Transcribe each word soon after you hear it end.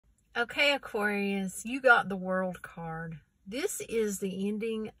Okay, Aquarius, you got the World card. This is the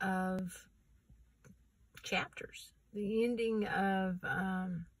ending of chapters, the ending of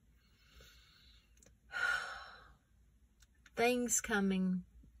things coming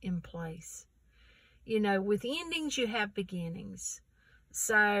in place. You know, with endings, you have beginnings.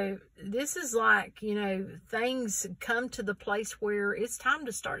 So this is like, you know, things come to the place where it's time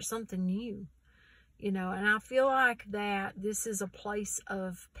to start something new. You know, and I feel like that this is a place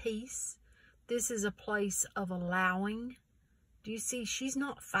of peace. This is a place of allowing. Do you see? She's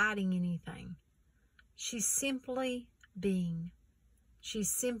not fighting anything. She's simply being.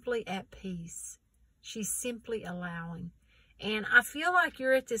 She's simply at peace. She's simply allowing. And I feel like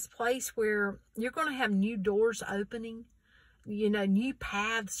you're at this place where you're going to have new doors opening, you know, new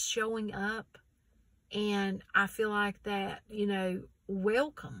paths showing up. And I feel like that, you know,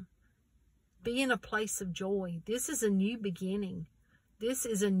 welcome. Be in a place of joy. This is a new beginning. This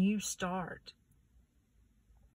is a new start.